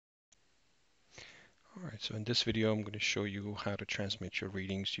Alright, so in this video I'm going to show you how to transmit your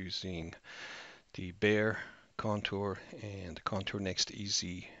readings using the Bayer, Contour, and Contour Next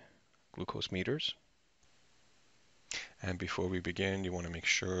Easy glucose meters. And before we begin, you want to make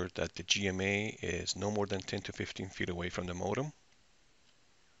sure that the GMA is no more than 10 to 15 feet away from the modem.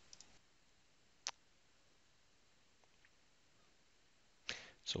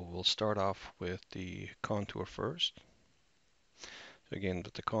 So we'll start off with the Contour first. So again,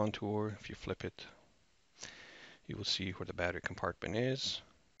 with the Contour, if you flip it, you will see where the battery compartment is.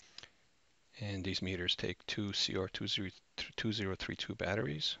 And these meters take two CR2032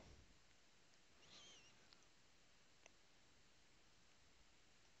 batteries.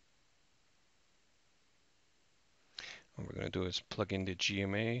 What we're going to do is plug in the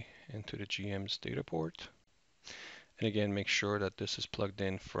GMA into the GM's data port. And again, make sure that this is plugged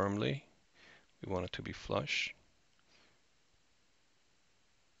in firmly. We want it to be flush.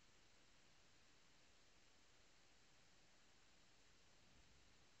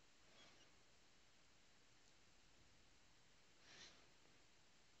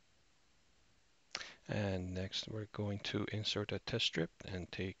 And next we're going to insert a test strip and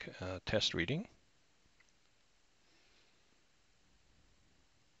take a test reading.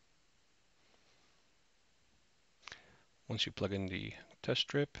 Once you plug in the test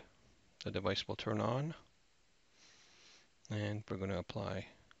strip, the device will turn on, and we're going to apply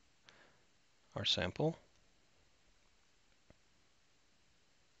our sample.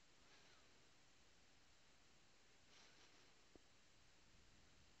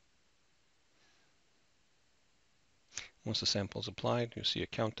 Once the sample is applied, you'll see a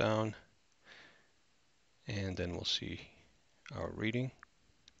countdown, and then we'll see our reading.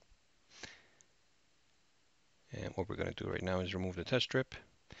 And what we're going to do right now is remove the test strip.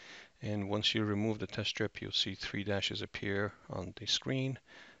 And once you remove the test strip, you'll see 3 dashes appear on the screen,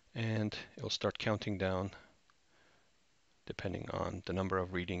 and it'll start counting down depending on the number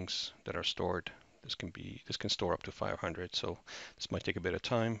of readings that are stored. This can store up to 500, so this might take a bit of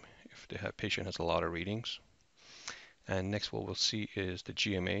time if the patient has a lot of readings. And next what we'll see is the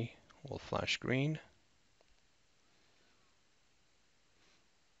GMA will flash green.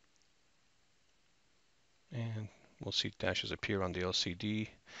 And we'll see dashes appear on the LCD,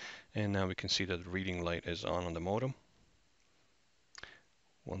 and now we can see that the reading light is on the modem.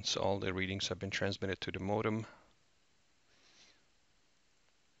 Once all the readings have been transmitted to the modem,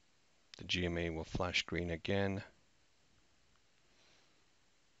 the GMA will flash green again.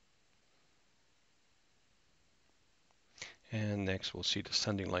 And next we'll see the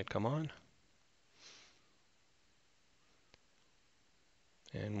sending light come on.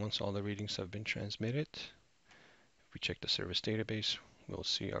 And once all the readings have been transmitted, if we check the service database, we'll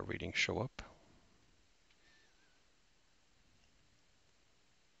see our readings show up.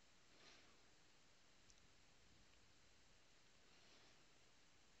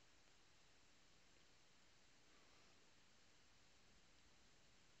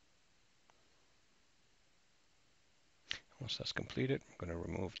 Once that's completed, I'm going to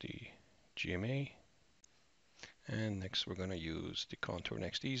remove the GMA. And next we're going to use the Contour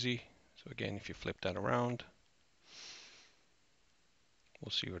Next Easy. So again, if you flip that around, we'll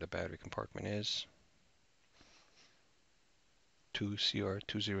see where the battery compartment is. 2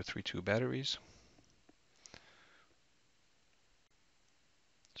 CR2032 batteries.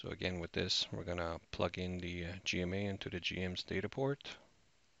 So again, with this, we're going to plug in the GMA into the GM's data port.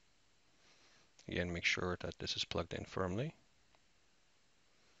 Again, make sure that this is plugged in firmly.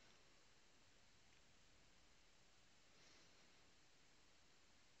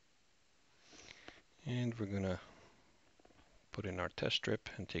 And we're going to put in our test strip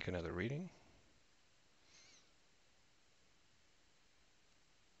and take another reading.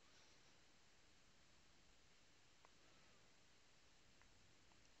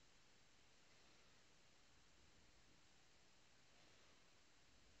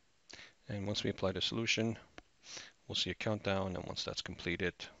 And once we apply the solution, we'll see a countdown, and once that's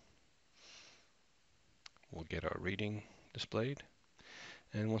completed, we'll get our reading displayed.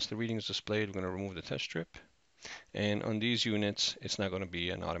 And once the reading is displayed, we're going to remove the test strip. And on these units, it's not going to be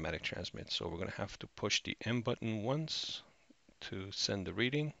an automatic transmit, so we're going to have to push the M button once to send the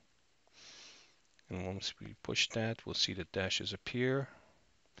reading. And once we push that, we'll see the dashes appear.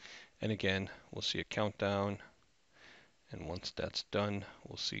 And again, we'll see a countdown. And once that's done,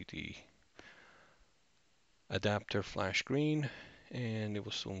 we'll see the adapter flash green, and it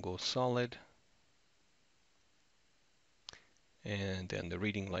will soon go solid. And then the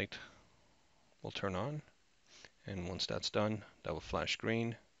reading light will turn on. And once that's done, that will flash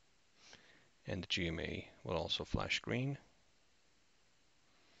green. And the GMA will also flash green.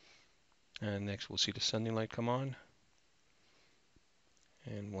 And next we'll see the sending light come on.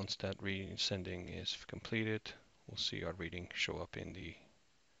 And once that sending is completed, we'll see our reading show up in the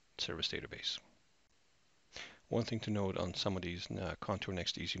service database. One thing to note on some of these Contour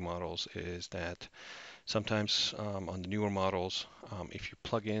Next Easy models is that sometimes on the newer models, if you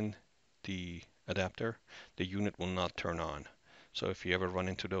plug in the adapter, the unit will not turn on. So if you ever run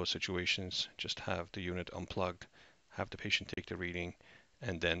into those situations, just have the unit unplugged, have the patient take the reading,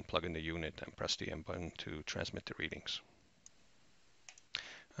 and then plug in the unit and press the M button to transmit the readings.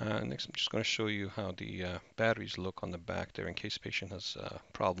 Next, I'm just going to show you how the batteries look on the back there in case the patient has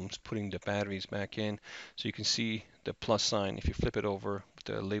problems putting the batteries back in. So you can see the plus sign. If you flip it over with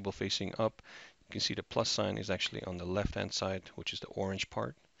the label facing up, you can see the plus sign is actually on the left-hand side, which is the orange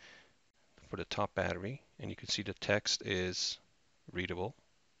part for the top battery. And you can see the text is readable.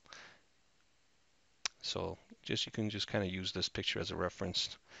 So you can just kind of use this picture as a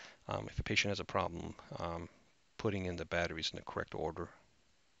reference if a patient has a problem putting in the batteries in the correct order.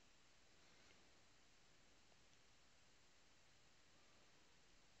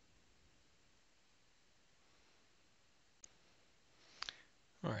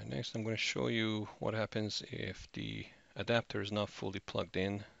 All right, next I'm going to show you what happens if the adapter is not fully plugged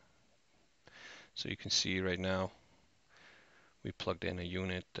in. So you can see right now we plugged in a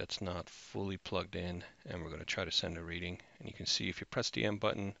unit that's not fully plugged in, and we're going to try to send a reading. And you can see if you press the M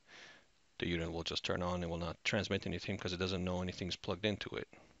button, the unit will just turn on and will not transmit anything because it doesn't know anything's plugged into it.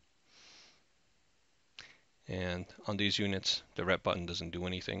 And on these units, the red button doesn't do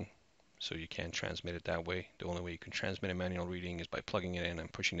anything, so you can't transmit it that way. The only way you can transmit a manual reading is by plugging it in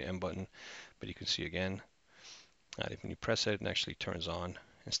and pushing the M button. But you can see again, when you press it, it actually turns on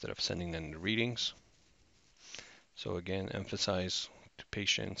instead of sending in the readings. So again, emphasize to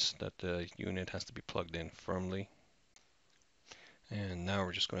patients that the unit has to be plugged in firmly. And now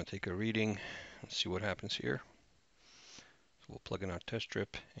we're just going to take a reading and see what happens here. So we'll plug in our test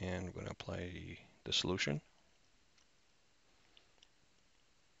strip and we're going to apply the solution.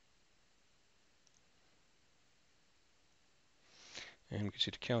 And we can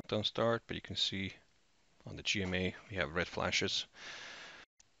see the countdown start, but you can see on the GMA we have red flashes.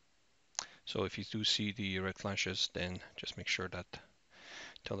 So if you do see the red flashes, then just make sure that,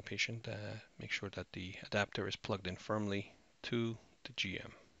 tell the patient, make sure that the adapter is plugged in firmly to the GM.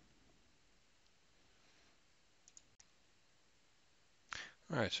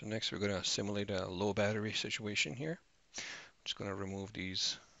 Alright, so next we're going to simulate a low battery situation here. I'm just going to remove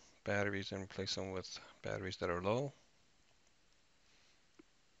these batteries and replace them with batteries that are low.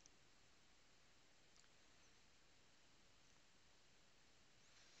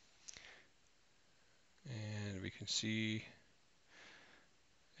 And we can see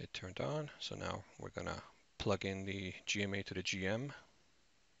it turned on. So now we're going to plug in the GMA to the GM.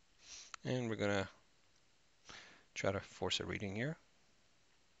 And we're going to try to force a reading here.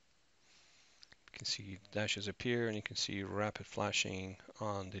 You can see dashes appear and you can see rapid flashing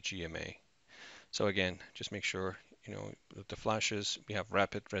on the GMA. So again, just make sure, with the flashes, we have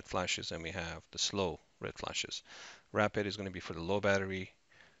rapid red flashes and we have the slow red flashes. Rapid is going to be for the low battery.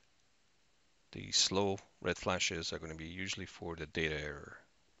 The slow red flashes are going to be usually for the data error.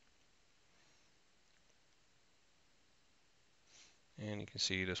 And you can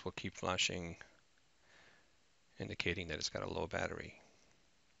see this will keep flashing, indicating that it's got a low battery.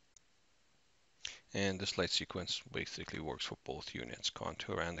 And this light sequence basically works for both units,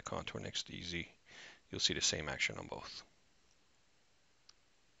 Contour and the Contour Next Easy. You'll see the same action on both.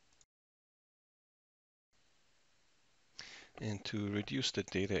 And to reduce the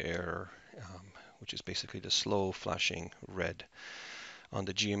data error, which is basically the slow flashing red on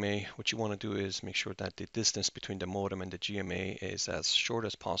the GMA, what you want to do is make sure that the distance between the modem and the GMA is as short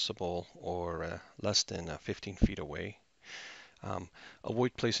as possible, or less than 15 feet away.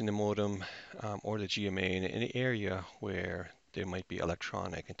 Avoid placing the modem or the GMA in any area where there might be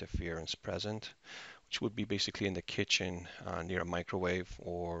electronic interference present, which would be basically in the kitchen, near a microwave,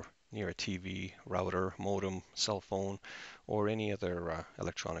 or near a TV, router, modem, cell phone, or any other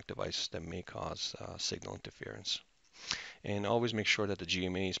electronic device that may cause signal interference. And always make sure that the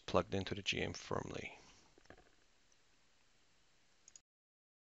GMA is plugged into the GM firmly.